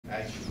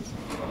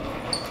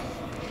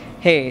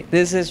Hey,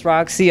 this is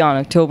Roxy on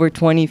October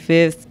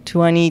 25th,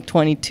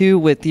 2022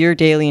 with your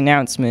daily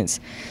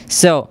announcements.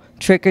 So,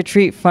 Trick or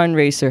Treat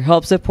fundraiser.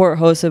 Help support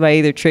hosted by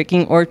either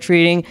tricking or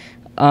treating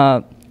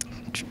a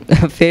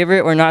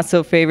favorite or not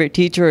so favorite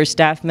teacher or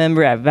staff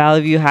member at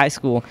Vallivue High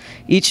School.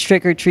 Each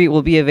trick or treat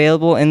will be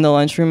available in the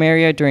lunchroom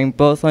area during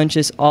both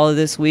lunches all of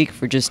this week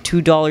for just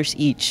 $2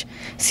 each.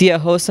 See a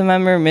HOSA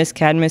member, Miss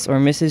Cadmus or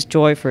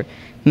Mrs.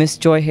 Miss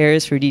Joy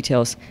Harris for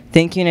details.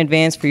 Thank you in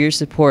advance for your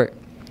support.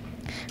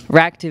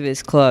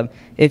 Ractivist Club.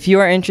 If you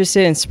are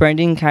interested in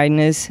spreading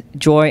kindness,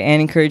 joy,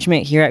 and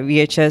encouragement here at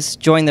VHS,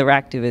 join the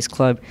Ractivist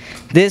Club.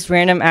 This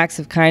Random Acts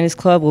of Kindness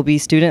Club will be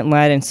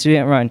student-led and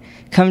student-run.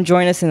 Come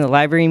join us in the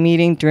library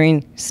meeting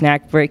during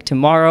snack break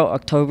tomorrow,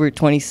 October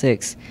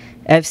 26th.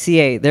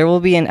 FCA. There will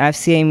be an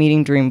FCA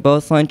meeting during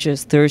both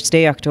lunches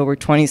Thursday, October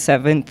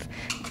 27th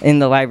in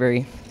the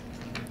library.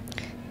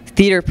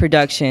 Theater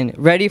production.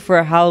 Ready for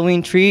a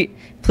Halloween treat?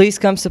 Please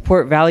come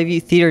support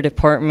Vallivue Theater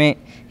Department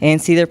and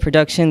see their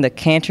production, The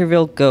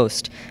Canterville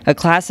Ghost, a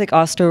classic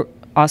Oscar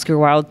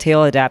Wilde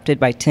tale adapted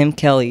by Tim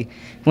Kelly.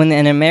 When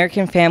an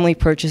American family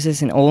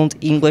purchases an old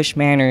English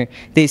manor,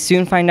 they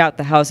soon find out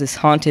the house is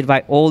haunted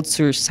by old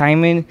Sir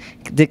Simon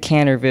de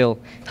Canterville.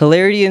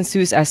 Hilarity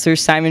ensues as Sir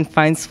Simon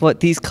finds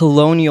what these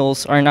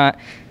colonials are not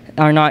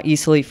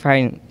easily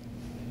frightened.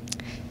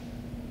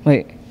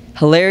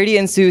 Hilarity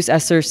ensues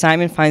as Sir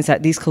Simon finds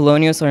that these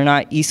colonials are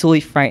not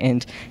easily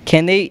frightened.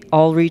 Can they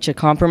all reach a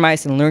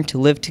compromise and learn to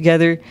live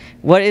together?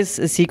 What is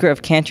the secret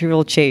of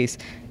Canterville Chase?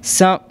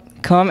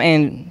 Come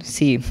and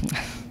see.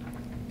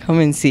 Come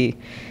and see.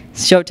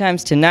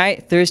 Showtimes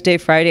tonight, Thursday,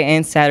 Friday,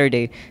 and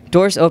Saturday.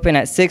 Doors open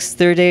at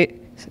 6:30.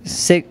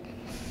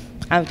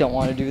 I don't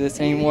want to do this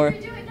anymore.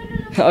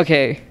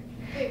 Okay.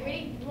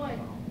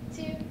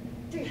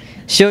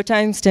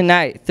 Showtimes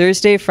tonight,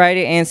 Thursday,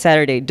 Friday, and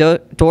Saturday.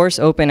 Doors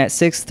open at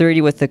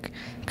 6:30 with the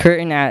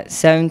curtain at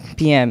 7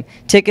 p.m.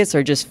 Tickets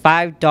are just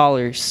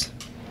 $5.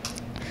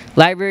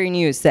 Library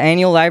news. The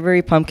annual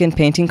library pumpkin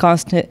painting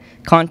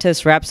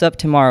contest wraps up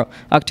tomorrow,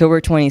 October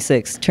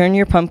 26th. Turn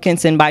your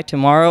pumpkins in by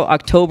tomorrow,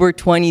 October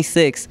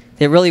 26th.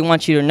 They really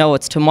want you to know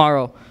it's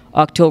tomorrow,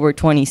 October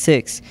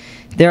 26th.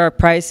 There are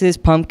prizes.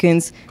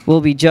 Pumpkins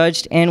will be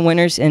judged, and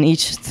winners in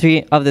each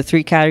of the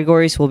three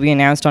categories will be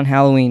announced on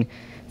Halloween.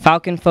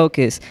 Falcon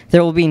Focus.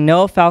 There will be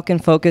no Falcon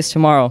Focus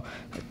tomorrow,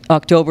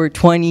 October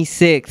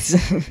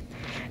 26th,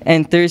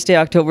 and Thursday,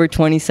 October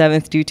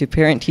 27th, due to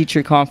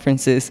parent-teacher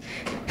conferences.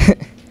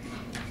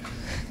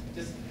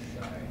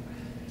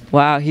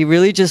 Wow, he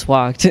really just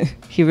walked.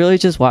 He really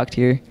just walked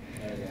here.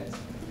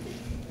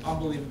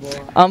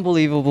 Unbelievable.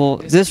 Unbelievable.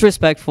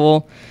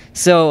 Disrespectful.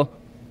 So,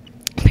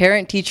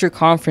 parent-teacher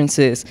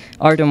conferences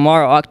are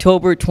tomorrow,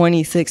 October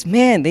 26th.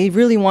 Man, they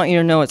really want you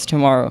to know it's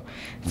tomorrow.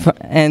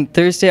 And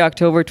Thursday,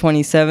 October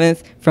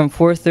 27th from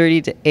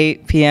 4:30 to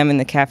 8 p.m. in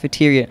the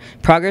cafeteria.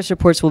 Progress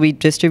reports will be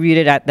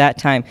distributed at that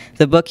time.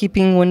 The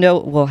bookkeeping window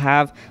will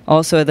have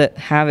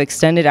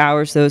extended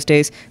hours those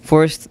days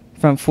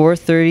from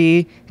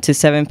 4:30 to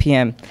 7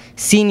 p.m.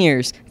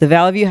 Seniors, the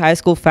Vallivue High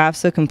School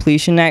FAFSA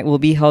completion night will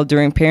be held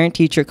during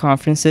parent-teacher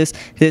conferences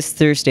this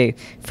Thursday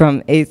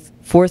from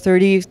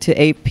 4:30 to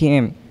 8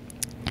 p.m.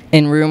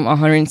 in room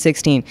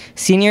 116.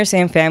 Seniors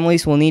and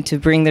families will need to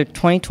bring their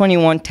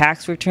 2021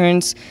 tax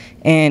returns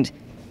and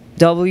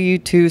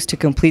W-2s to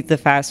complete the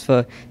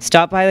FAFSA.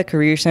 Stop by the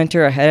Career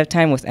Center ahead of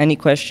time with any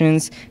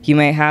questions you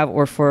may have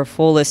or for a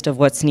full list of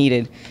what's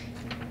needed.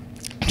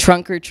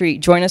 Trunk or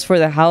treat. Join us for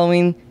the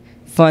Halloween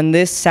fun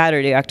this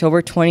Saturday,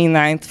 October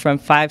 29th from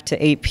 5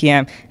 to 8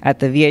 p.m. at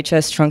the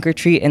VHS Trunk or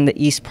Treat in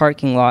the East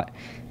parking lot.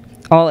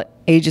 All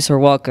ages are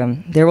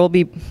welcome. There will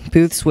be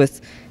booths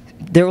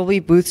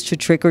to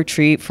trick or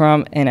treat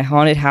from in a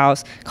haunted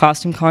house,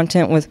 costume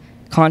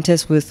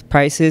contests with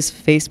prizes,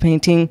 face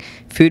painting,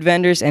 food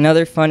vendors, and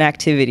other fun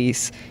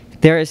activities.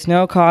 There is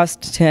no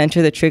cost to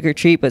enter the trick or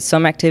treat, but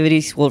some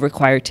activities will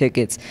require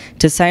tickets.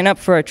 To sign up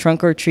for a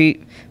trunk or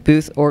treat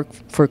booth or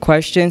for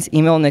questions,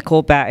 email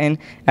Nicole Batten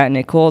at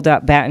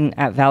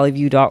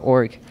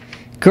nicole.batten@vallivue.org.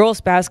 Girls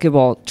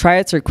basketball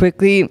tryouts are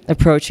quickly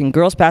approaching.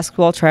 Girls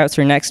basketball tryouts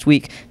are next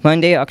week,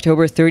 Monday,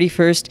 October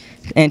 31st,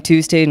 and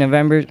Tuesday,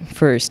 November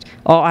 1st.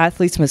 All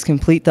athletes must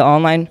complete the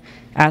online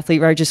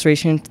athlete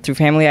registration through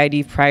Family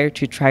ID prior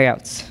to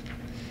tryouts.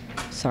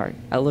 Sorry,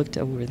 I looked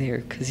over there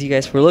because you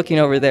guys were looking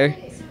over there.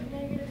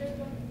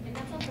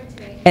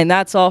 And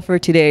that's all for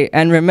today.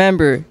 And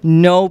remember,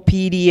 no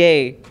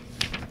PDA.